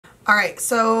Alright,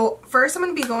 so first I'm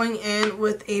going to be going in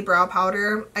with a brow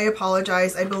powder. I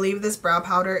apologize, I believe this brow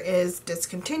powder is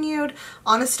discontinued.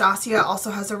 Anastasia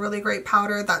also has a really great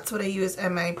powder. That's what I use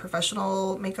in my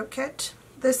professional makeup kit.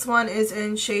 This one is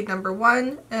in shade number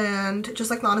 1, and just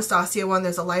like the Anastasia one,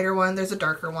 there's a lighter one, there's a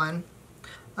darker one.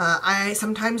 I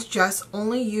sometimes just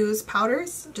only use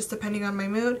powders, just depending on my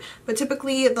mood, but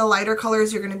typically the lighter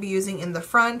colors you're going to be using in the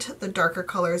front, the darker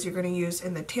colors you're going to use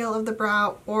in the tail of the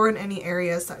brow or in any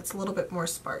areas that's a little bit more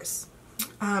sparse.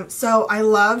 So I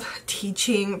love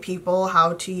teaching people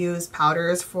how to use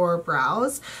powders for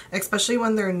brows, especially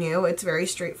when they're new. It's very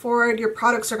straightforward. Your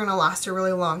products are going to last a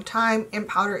really long time, and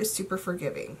powder is super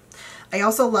forgiving. I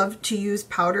also love to use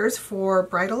powders for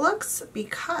bridal looks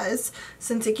because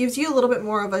since it gives you a little bit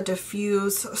more of a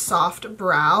diffuse, soft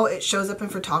brow, it shows up in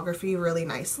photography really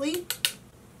nicely.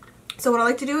 So what I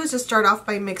like to do is just start off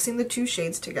by mixing the two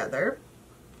shades together,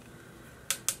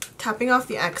 tapping off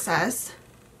the excess,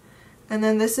 and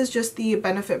then this is just the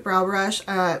Benefit Brow Brush.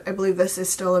 I believe this is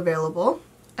still available.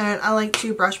 And I like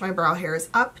to brush my brow hairs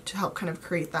up to help kind of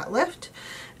create that lift.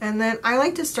 And then I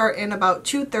like to start in about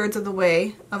 2/3 of the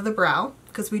way of the brow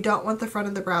because we don't want the front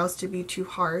of the brows to be too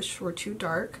harsh or too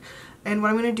dark. And what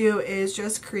I'm going to do is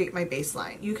just create my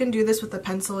baseline. You can do this with a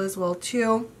pencil as well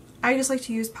too. I just like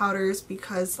to use powders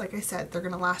because, like I said, they're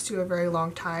going to last you a very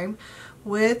long time.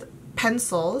 With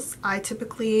pencils, I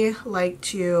typically like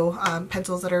to,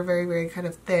 pencils that are very kind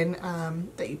of thin,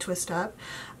 that you twist up,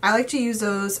 I like to use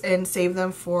those and save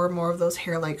them for more of those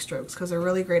hair-like strokes because they're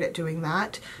really great at doing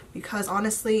that, because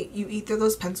honestly you eat through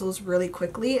those pencils really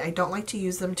quickly. I don't like to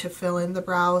use them to fill in the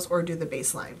brows or do the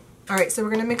baseline. Alright, so we're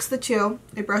going to mix the two.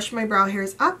 I brush my brow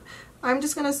hairs up. I'm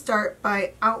just going to start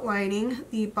by outlining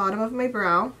the bottom of my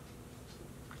brow.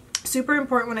 Super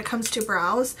important when it comes to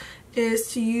brows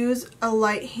is to use a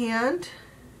light hand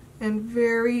and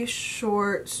very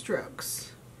short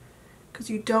strokes because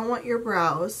you don't want your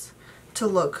brows to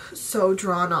look so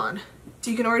drawn on.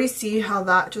 So you can already see how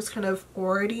that just kind of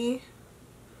already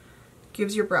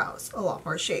gives your brows a lot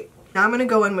more shape. Now I'm going to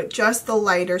go in with just the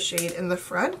lighter shade in the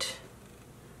front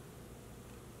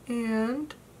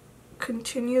and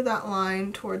continue that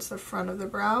line towards the front of the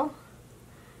brow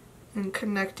and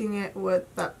connecting it with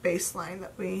that baseline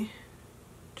that we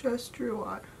just drew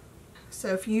on.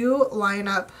 So if you line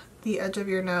up the edge of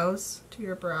your nose to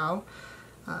your brow,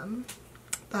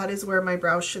 that is where my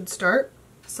brows should start.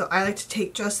 So I like to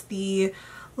take just the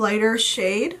lighter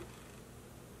shade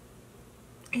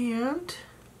and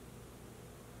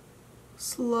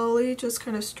slowly just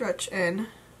kind of stretch in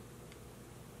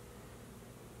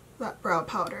that brow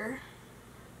powder.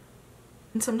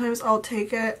 And sometimes I'll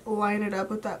take it, line it up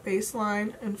with that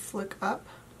baseline, and flick up.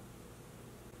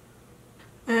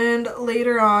 And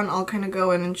later on I'll kind of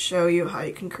go in and show you how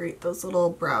you can create those little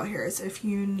brow hairs if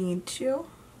you need to.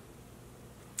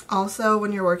 Also,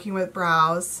 when you're working with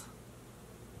brows,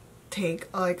 take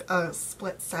like a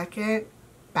split second,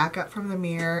 back up from the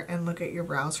mirror and look at your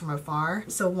brows from afar.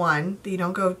 So one, that you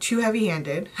don't go too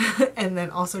heavy-handed, and then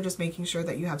also just making sure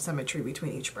that you have symmetry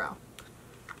between each brow.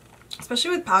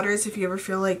 Especially with powders, if you ever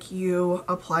feel like you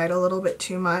applied a little bit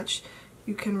too much,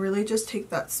 you can really just take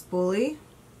that spoolie,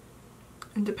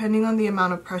 and depending on the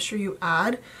amount of pressure you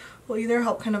add, will either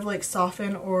help kind of like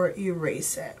soften or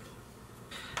erase it.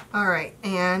 Alright,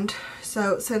 and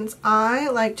so since I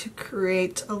like to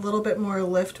create a little bit more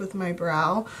lift with my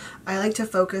brow, I like to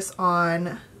focus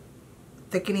on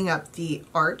thickening up the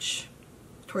arch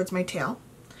towards my tail.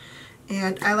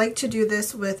 And I like to do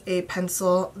this with a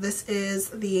pencil. This is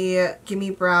the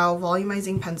Gimme Brow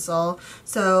Volumizing Pencil.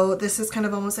 So this is kind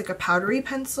of almost like a powdery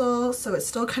pencil, so it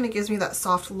still kind of gives me that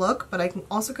soft look, but I can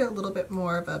also get a little bit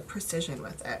more of a precision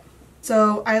with it.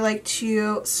 So I like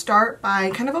to start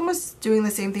by kind of almost doing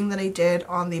the same thing that I did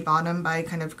on the bottom by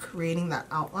kind of creating that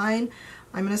outline.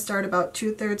 I'm going to start about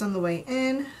 2/3 on the way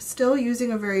in, still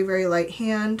using a very light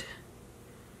hand,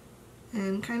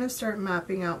 and kind of start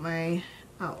mapping out my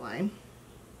outline.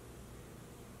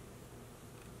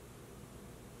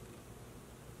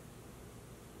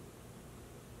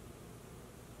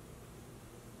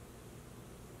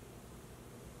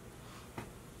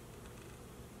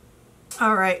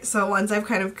 Alright, so once I've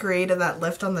kind of created that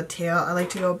lift on the tail, I like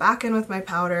to go back in with my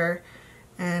powder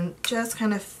and just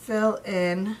kind of fill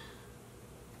in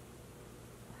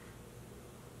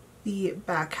the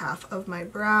back half of my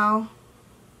brow.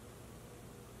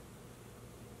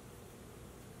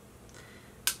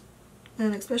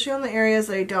 And especially on the areas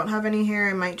that I don't have any hair,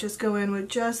 I might just go in with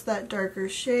just that darker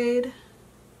shade.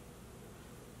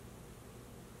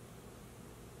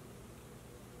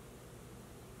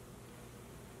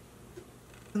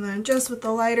 And then just with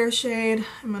the lighter shade,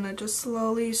 I'm going to just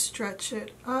slowly stretch it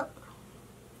up.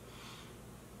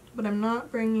 But I'm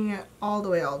not bringing it all the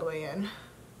way in.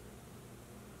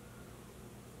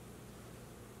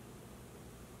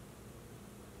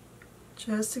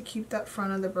 Just to keep that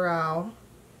front of the brow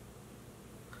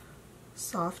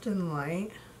soft and light.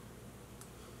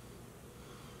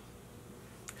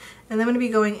 And then I'm going to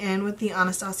be going in with the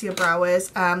Anastasia Brow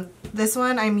Wiz. This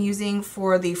one I'm using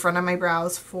for the front of my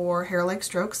brows for hair-like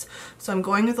strokes. So I'm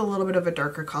going with a little bit of a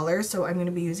darker color. So I'm going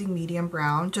to be using medium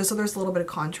brown just so there's a little bit of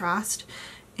contrast.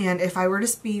 And if I were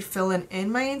to be filling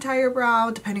in my entire brow,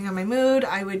 depending on my mood,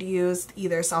 I would use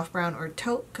either soft brown or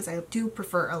taupe because I do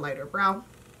prefer a lighter brow.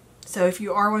 So if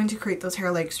you are wanting to create those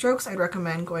hair-like strokes, I'd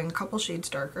recommend going a couple shades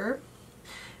darker.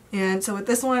 And so with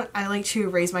this one, I like to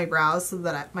raise my brows so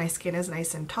that my skin is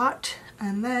nice and taut.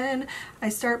 And then I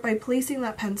start by placing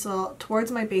that pencil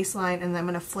towards my baseline, and then I'm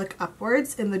going to flick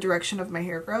upwards in the direction of my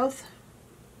hair growth.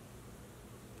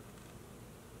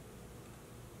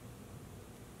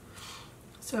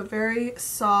 So very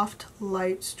soft,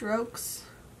 light strokes.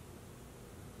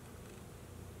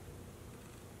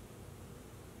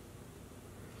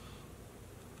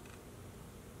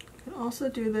 You can also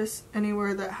do this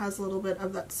anywhere that has a little bit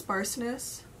of that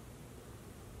sparseness.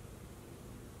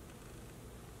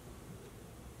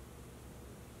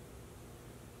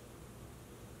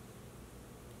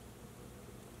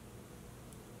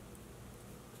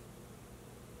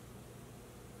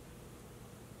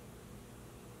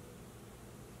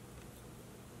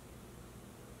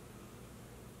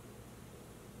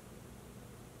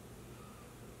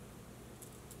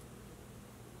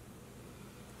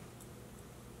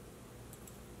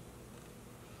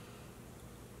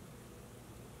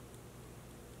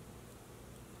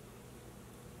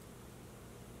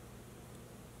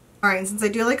 Alright, and since I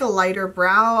do like a lighter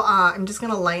brow, I'm just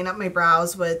going to lighten up my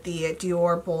brows with the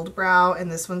Dior Bold Brow,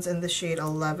 and this one's in the shade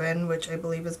 11, which I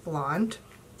believe is blonde.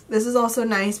 This is also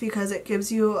nice because it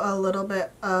gives you a little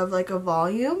bit of like a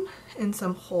volume and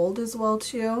some hold as well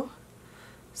too.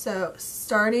 So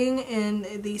starting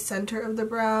in the center of the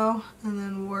brow and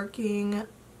then working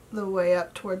the way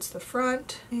up towards the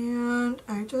front. And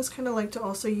I just kind of like to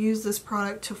also use this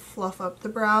product to fluff up the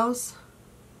brows.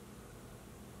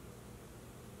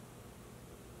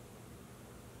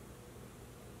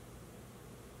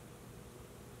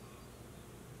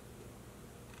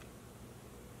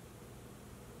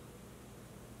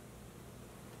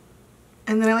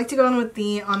 And then I like to go in with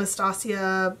the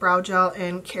Anastasia Brow Gel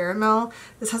in Caramel.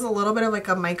 This has a little bit of like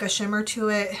a mica shimmer to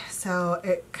it, so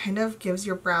it kind of gives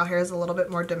your brow hairs a little bit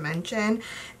more dimension.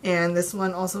 And this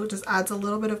one also just adds a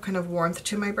little bit of kind of warmth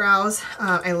to my brows.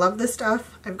 I love this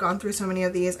stuff. I've gone through so many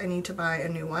of these, I need to buy a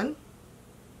new one.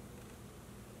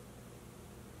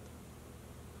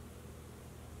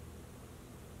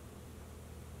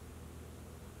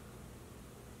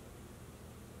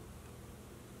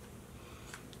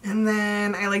 And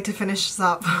then I like to finish this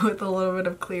up with a little bit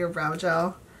of clear brow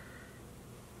gel.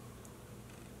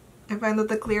 I find that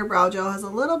the clear brow gel has a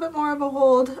little bit more of a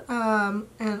hold,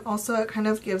 and also it kind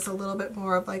of gives a little bit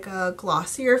more of like a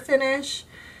glossier finish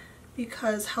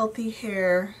because healthy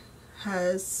hair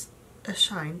has a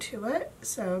shine to it,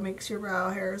 so it makes your brow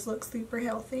hairs look super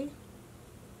healthy.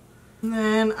 And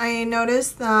then I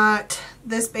noticed that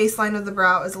this baseline of the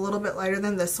brow is a little bit lighter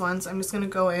than this one, so I'm just going to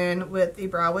go in with the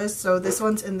Brow Wiz. So this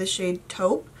one's in the shade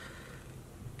Taupe.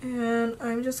 And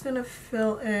I'm just going to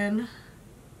fill in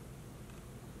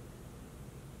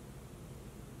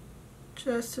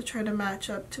just to try to match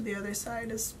up to the other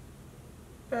side as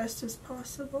best as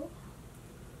possible.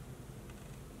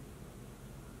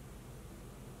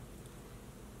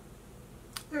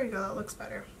 There you go, that looks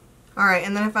better. Alright,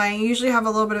 and then if I usually have a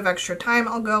little bit of extra time,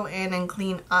 I'll go in and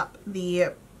clean up the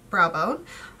brow bone.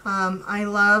 I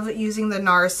love using the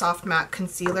NARS Soft Matte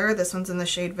Concealer. This one's in the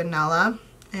shade Vanilla,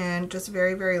 and just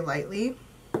very, very lightly.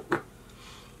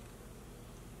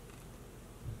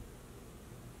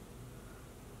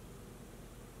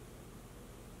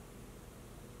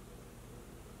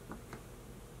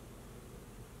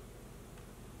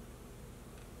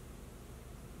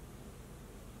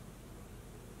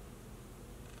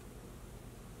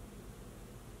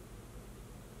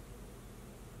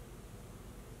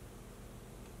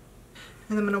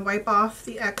 And I'm going to wipe off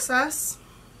the excess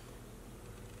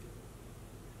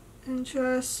and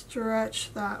just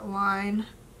stretch that line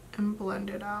and blend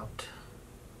it out.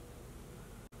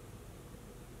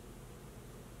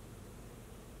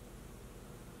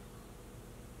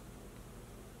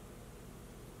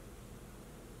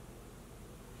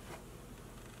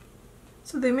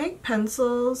 So they make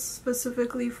pencils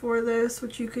specifically for this,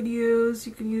 which you could use.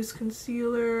 You can use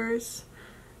concealers.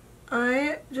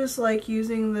 I just like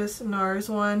using this NARS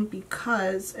one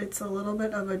because it's a little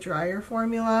bit of a drier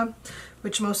formula,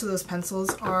 which most of those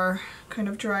pencils are kind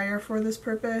of drier for this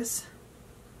purpose.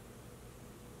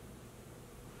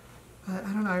 But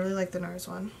I don't know, I really like the NARS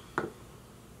one.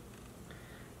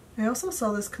 I also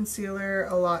sell this concealer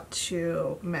a lot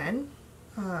to men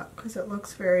because it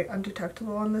looks very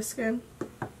undetectable on the skin.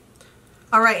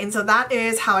 Alright, and so that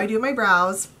is how I do my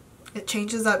brows. It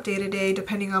changes up day to day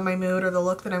depending on my mood or the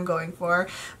look that I'm going for,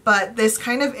 but this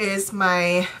kind of is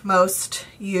my most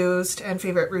used and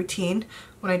favorite routine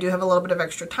when I do have a little bit of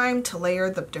extra time to layer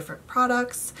the different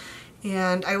products.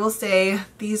 And I will say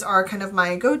these are kind of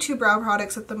my go-to brow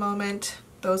products at the moment.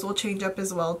 Those will change up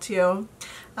as well too.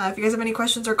 If you guys have any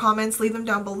questions or comments, leave them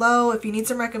down below. If you need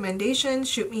some recommendations,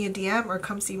 shoot me a DM or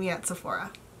come see me at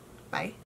Sephora. Bye.